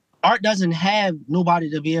art doesn't have nobody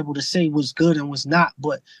to be able to say what's good and what's not,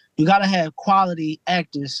 but you got to have quality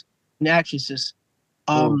actors and actresses.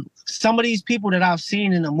 Some of these people that I've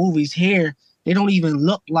seen in the movies here, they don't even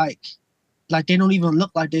look like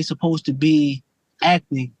they're supposed to be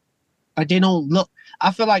acting. Like, they don't look.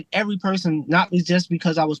 I feel like every person, not just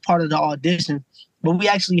because I was part of the audition, but we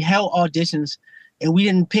actually held auditions, and we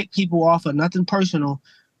didn't pick people off of nothing personal.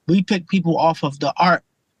 We picked people off of the art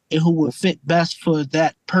and who would fit best for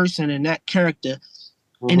that person and that character.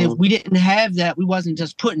 And if we didn't have that, we wasn't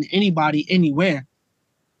just putting anybody anywhere.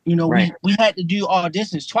 Right. we had to do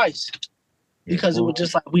auditions twice, because it was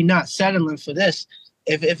just like, we're not settling for this.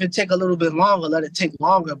 If it take a little bit longer, let it take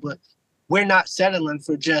longer. But we're not settling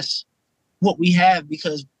for just what we have,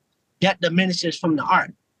 because that diminishes from the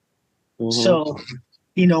art. Mhm. So,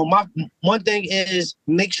 you know, my one thing is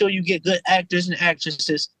make sure you get good actors and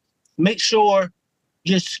actresses. Make sure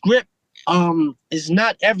your script is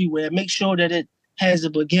not everywhere. Make sure that it has a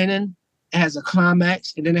beginning, it has a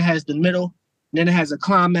climax, and then it has the middle, and then it has a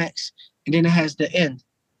climax, and then it has the end.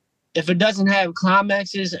 If it doesn't have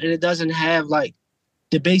climaxes and it doesn't have like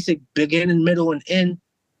the basic beginning, middle, and end,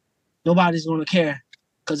 nobody's gonna care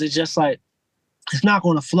because it's just like it's not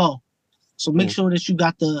gonna flow. So make sure that you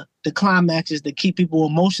got the climaxes that keep people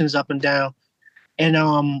emotions up and down,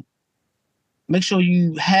 and make sure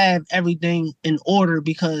you have everything in order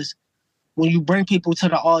because when you bring people to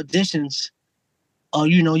the auditions,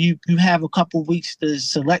 you know, you have a couple weeks to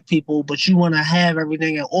select people, but you want to have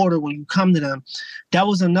everything in order when you come to them. That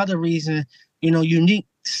was another reason, you know, Unique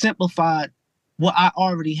simplified what I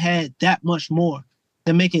already had that much more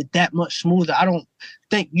to make it that much smoother. I don't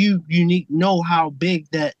think Unique know how big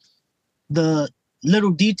that the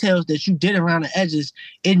little details that you did around the edges,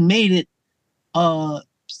 it made it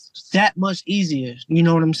that much easier. You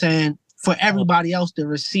know what I'm saying? For everybody else to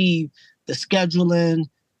receive the scheduling,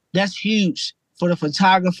 that's huge. For the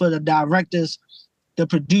photographer, the directors, the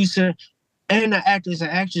producer, and the actors and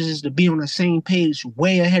actresses to be on the same page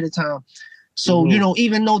way ahead of time. So, you know,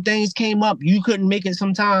 even though things came up, you couldn't make it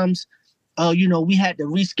sometimes. You know, we had to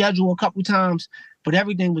reschedule a couple times, but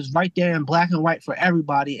everything was right there in black and white for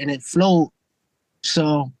everybody, and it flowed.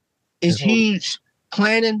 So it's huge.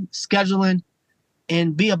 Planning, scheduling,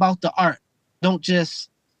 and be about the art. Don't just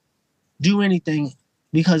do anything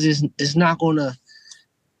because it's not gonna.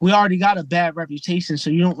 We already got a bad reputation, so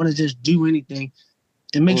you don't want to just do anything.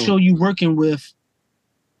 And make sure you're working with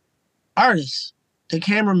artists. The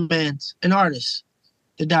cameraman's an artist.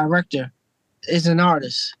 The director is an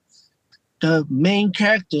artist. The main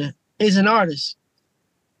character is an artist.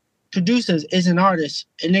 Producers is an artist,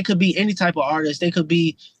 and they could be any type of artist. They could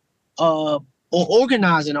be or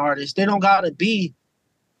organizing artists. They don't gotta be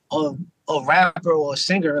a rapper or a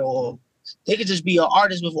singer, or they could just be an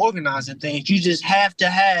artist with organizing things. You just have to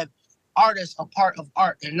have artists a part of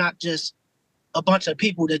art and not just a bunch of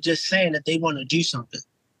people that just saying that they want to do something.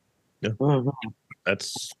 Yeah,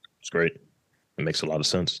 that's great. It makes a lot of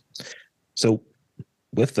sense. So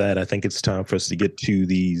with that, I think it's time for us to get to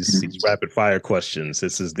these rapid fire questions.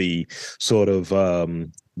 This is the sort of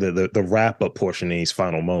the wrap up portion of these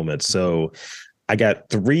final moments. So I got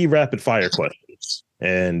 3 rapid fire questions,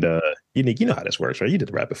 and you know how this works, right? You did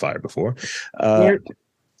the rapid fire before.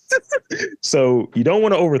 So you don't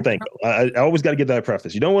want to overthink them. I always got to get that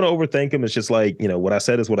preface. You don't want to overthink them. It's just like, you know, what I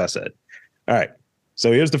said is what I said. All right.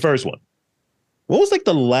 So here's the first one. What was like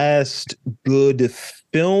the last good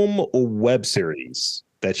film or web series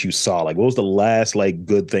that you saw? Like, what was the last like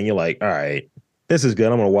good thing? You're like, all right, this is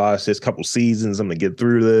good. I'm gonna watch this couple seasons. I'm gonna get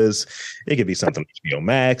through this. It could be something HBO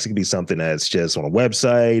Max. It could be something that's just on a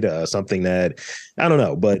website. Something that I don't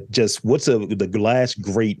know. But just what's the last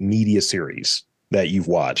great media series that you've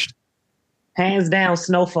watched? Hands down,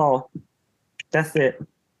 Snowfall. That's it.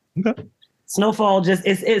 Okay. Snowfall just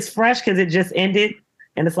it's fresh because it just ended,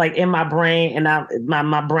 and it's like in my brain, and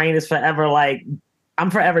my brain is forever like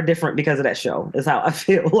I'm forever different because of that show. Is how I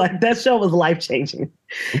feel. Like that show was life changing,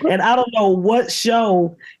 and I don't know what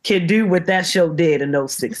show can do what that show did in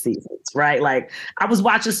those 6 seasons. Right? Like I was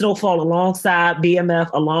watching Snowfall alongside BMF,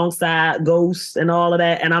 alongside Ghosts, and all of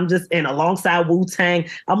that, and I'm just in alongside Wu-Tang.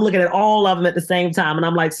 I'm looking at all of them at the same time, and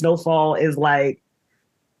I'm like, Snowfall is like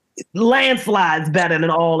landslides better than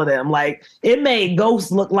all of them. Like it made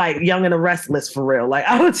Ghost look like Young and the Restless for real. Like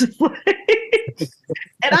I was just like,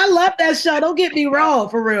 and I love that show. Don't get me wrong,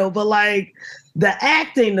 for real. But like the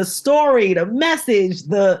acting, the story, the message,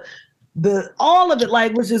 the all of it,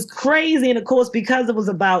 like was just crazy. And of course, because it was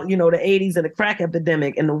about, you know, the 80s and the crack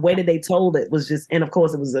epidemic, and the way that they told it was just, and of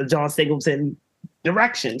course, it was a John Singleton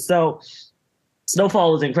direction. So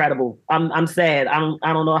Snowfall is incredible. I'm sad. I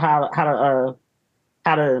don't know how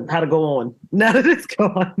to go on now that it's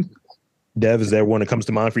gone. Dev, is there one that comes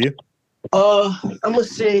to mind for you? I'm gonna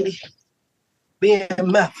say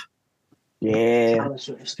BMF. Yeah. I'm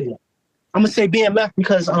gonna say BMF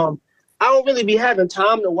because I don't really be having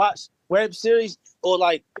time to watch web series or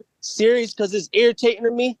like series because it's irritating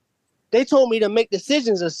to me. They told me to make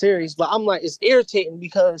decisions of series, but I'm like, it's irritating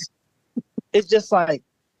because it's just like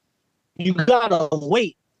you gotta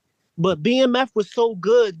wait. But BMF was so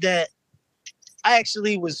good that I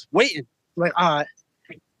actually was waiting. Like, all right,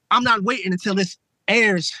 I'm not waiting until this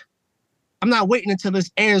airs. I'm not waiting until this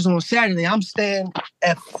airs on Saturday. I'm staying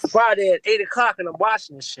at Friday at 8:00 and I'm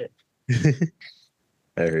watching this shit.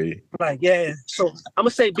 I hear you. Like, yeah. So I'm gonna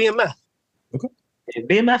say BMF. Okay.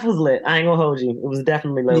 BMF was lit. I ain't gonna hold you. It was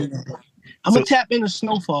definitely lit. Yeah. I'm gonna tap into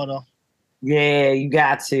Snowfall though. Yeah, you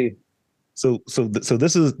got to. So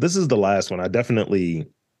this is the last one. I definitely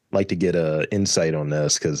like to get a insight on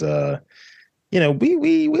this because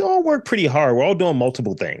we all work pretty hard. We're all doing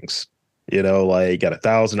multiple things. Like got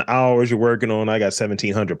 1,000 hours you're working on. I got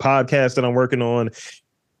 1,700 podcasts that I'm working on.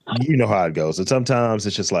 You know how it goes. And sometimes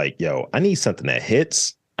it's just like, yo, I need something that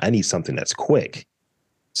hits. I need something that's quick.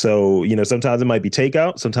 So, sometimes it might be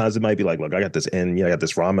takeout. Sometimes it might be like, look, I got this I got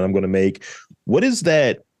this ramen I'm going to make. What is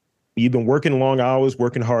that? You've been working long hours,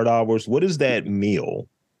 working hard hours. What is that meal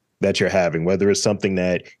that you're having? Whether it's something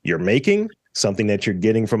that you're making, something that you're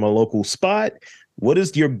getting from a local spot. What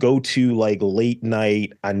is your go-to like late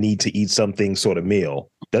night, I need to eat something sort of meal?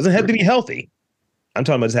 Doesn't have to be healthy. I'm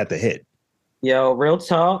talking about just have to hit. Yo, real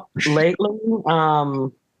talk. Lately,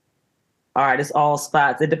 all right, it's all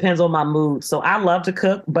spots. It depends on my mood. So I love to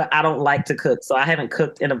cook, but I don't like to cook. So I haven't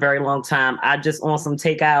cooked in a very long time. I just on some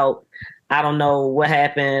takeout. I don't know what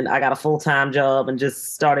happened. I got a full-time job and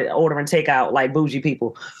just started ordering takeout like bougie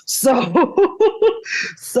people. So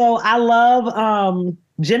so I love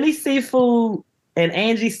Jimmy Seafood and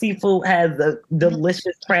Angie Seafood has a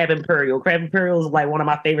delicious crab imperial. Crab imperial is like one of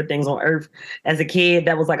my favorite things on earth. As a kid,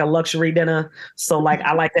 that was like a luxury dinner. So like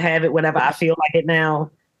I like to have it whenever I feel like it now.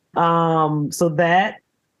 So that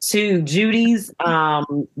to Judy's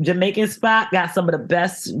Jamaican spot got some of the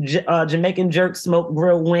best Jamaican jerk smoked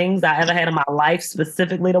grilled wings I ever had in my life,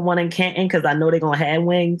 specifically the one in Canton, because I know they're gonna have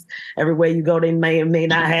wings. Everywhere you go, they may or may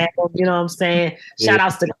not have them. You know what I'm saying? Shout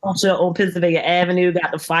outs to Culture on Pennsylvania Avenue,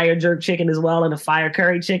 got the fire jerk chicken as well and the fire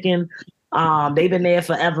curry chicken. They've been there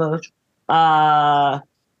forever. Yeah,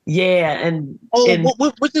 and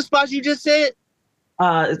what's the spot you just said?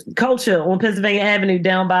 Culture on Pennsylvania Avenue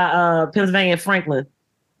down by Pennsylvania and Franklin.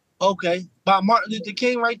 Okay, by Martin Luther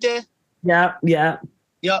King right there. Yep. Yeah,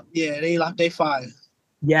 they fire.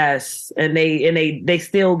 Yes, and they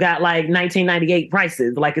still got like 1998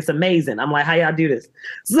 prices. Like it's amazing. I'm like, how y'all do this?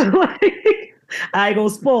 So like, I ain't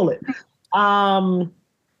gonna spoil it.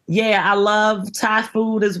 Yeah, I love Thai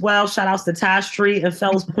food as well. Shout outs to Thai Street and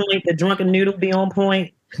Fells Point. The Drunken Noodle be on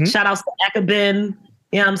point. Mm-hmm. Shout outs to Akabin.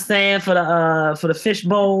 You know what I'm saying? For the fish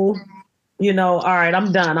bowl. All right,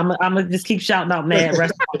 I'm done. I'm gonna just keep shouting out mad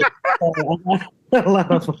restaurants.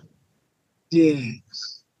 Yeah.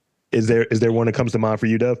 Is there one that comes to mind for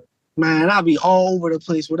you, Dev? Man, I'll be all over the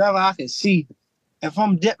place. Whatever I can see. If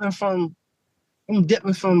I'm dipping from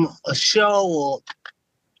a show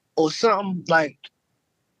or something, like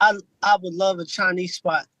I would love a Chinese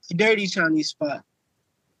spot, a dirty Chinese spot.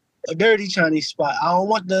 I don't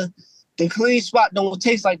want the clean spot. Don't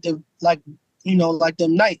taste like them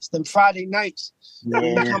nights, them Friday nights.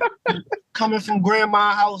 Yeah. Coming from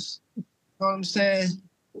grandma's house, you know what I'm saying?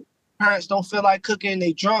 Parents don't feel like cooking.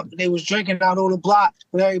 They drunk. They was drinking out on the block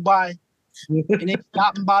with everybody. And they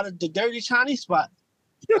stopping by the dirty Chinese spot.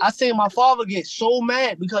 I seen my father get so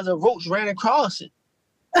mad because a roach ran across it.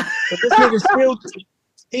 But this nigga still,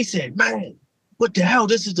 he said, man, what the hell?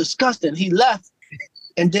 This is disgusting. He left.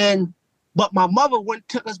 But my mother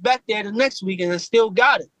took us back there the next week and still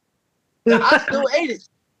got it. Now, I still ate it.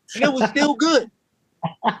 And it was still good.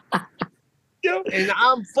 And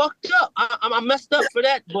I'm fucked up. I'm messed up for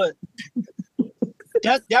that, but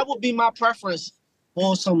that would be my preference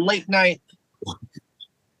on some late night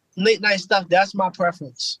stuff. That's my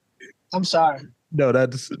preference. I'm sorry. No,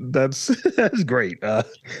 that's great.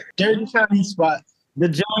 Dirty Chinese spot. The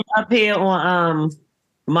joint up here on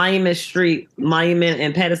Monument Street, Monument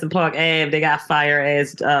and Patterson Park Ave, they got fire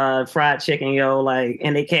ass fried chicken, yo, like,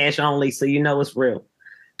 and they cash only, so you know it's real.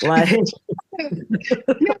 Like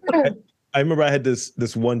I remember I had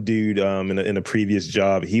this one dude in a previous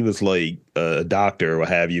job. He was like a doctor or what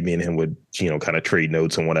have you. Me and him would, kind of trade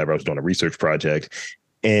notes and whatever. I was doing a research project.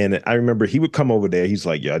 And I remember he would come over there. He's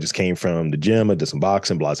like, yo, I just came from the gym. I did some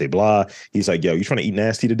boxing, blah, blah, blah. He's like, yo, you trying to eat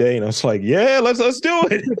nasty today? And I was like, yeah, let's do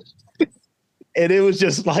it. And it was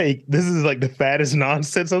just like, this is like the fattest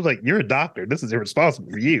nonsense. I was like, you're a doctor. This is irresponsible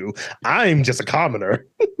for you. I'm just a commoner.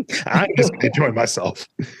 I'm just enjoying myself.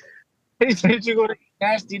 Did you go to eat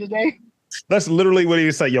nasty today? That's literally what he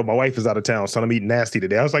was like. Yo, my wife is out of town, so I'm eating nasty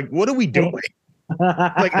today. I was like, what are we doing?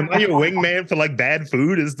 Like, am I your wingman for like bad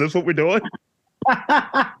food? Is this what we're doing?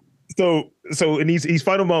 So in these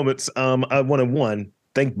final moments, I want to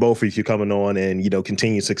thank both of you for coming on and,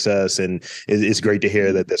 continue success. And it's great to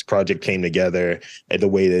hear that this project came together the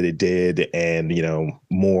way that it did. And,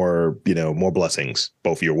 more blessings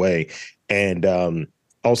both your way. And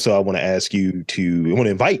Also, I want to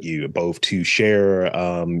invite you both to share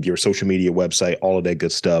your social media website, all of that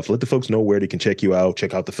good stuff. Let the folks know where they can check you out,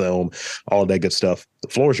 check out the film, all of that good stuff. The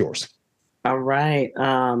floor is yours. All right.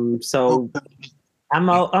 So I'm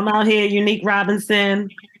out here, Unique Robinson.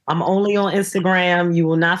 I'm only on Instagram. You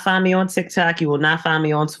will not find me on TikTok. You will not find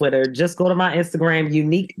me on Twitter. Just go to my Instagram,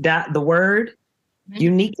 unique like the word,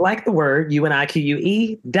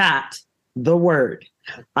 UNIQUE the word.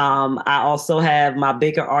 I also have my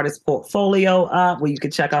Baker Artist Portfolio up where you can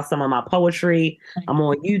check out some of my poetry. I'm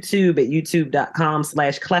on YouTube at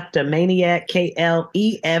youtube.com/kleptomaniac,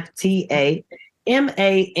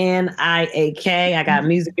 KLEFTAMANIAK. I got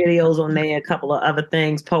music videos on there, a couple of other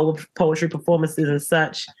things, poetry performances and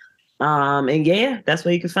such. And yeah, that's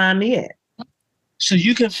where you can find me at. So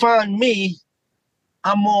you can find me.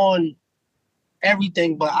 I'm on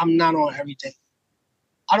everything, but I'm not on everything.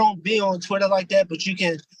 I don't be on Twitter like that, but you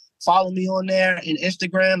can follow me on there, and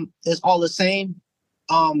Instagram is all the same.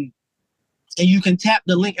 And you can tap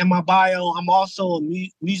the link in my bio. I'm also a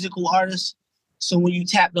musical artist. So when you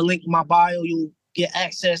tap the link in my bio, you'll get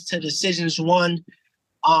access to Decisions One.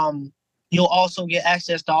 You'll also get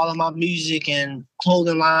access to all of my music and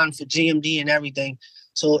clothing line for GMD and everything.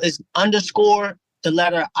 So it's _ the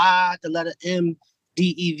letter I, the letter M,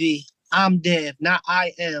 DEV. I'm Dev, not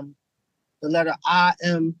I am. The letter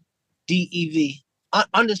IMDEV.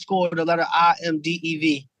 Underscore the letter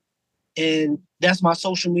IMDEV. And that's my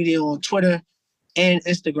social media on Twitter and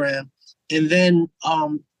Instagram. And then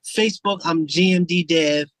Facebook, I'm GMD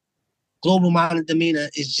Dev. Global Minded Demeanor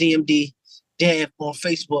is GMD Dev on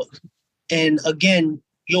Facebook. And again,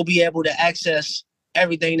 you'll be able to access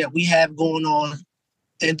everything that we have going on.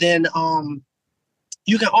 And then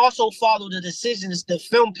you can also follow the Decisions, the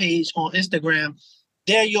film page on Instagram.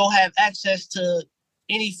 There you'll have access to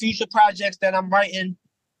any future projects that I'm writing.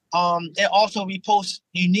 It also reposts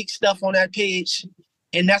unique stuff on that page.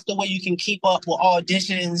 And that's the way you can keep up with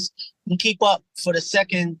auditions and keep up for the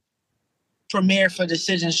second premiere for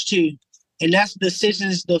Decisions 2. And that's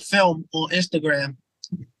Decisions, the film on Instagram.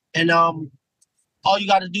 And all you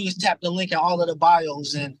got to do is tap the link in all of the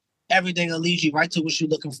bios and everything will lead you right to what you're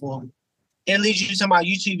looking for. It leads you to my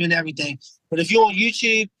YouTube and everything. But if you're on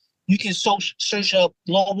YouTube, you can search up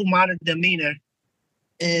Global Minded Demeanor,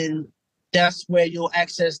 and that's where you'll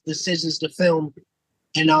access Decisions, the film,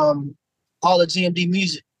 and all the GMD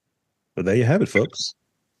music. Well, there you have it, folks.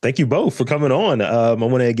 Thank you both for coming on. I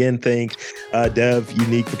want to again thank Dev,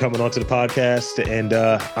 Unique, for coming on to the podcast. And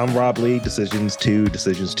I'm Rob Lee, Decisions.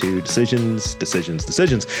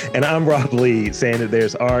 And I'm Rob Lee, saying that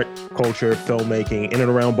there's art, culture, filmmaking in and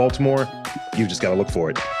around Baltimore. You've just got to look for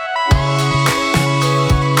it.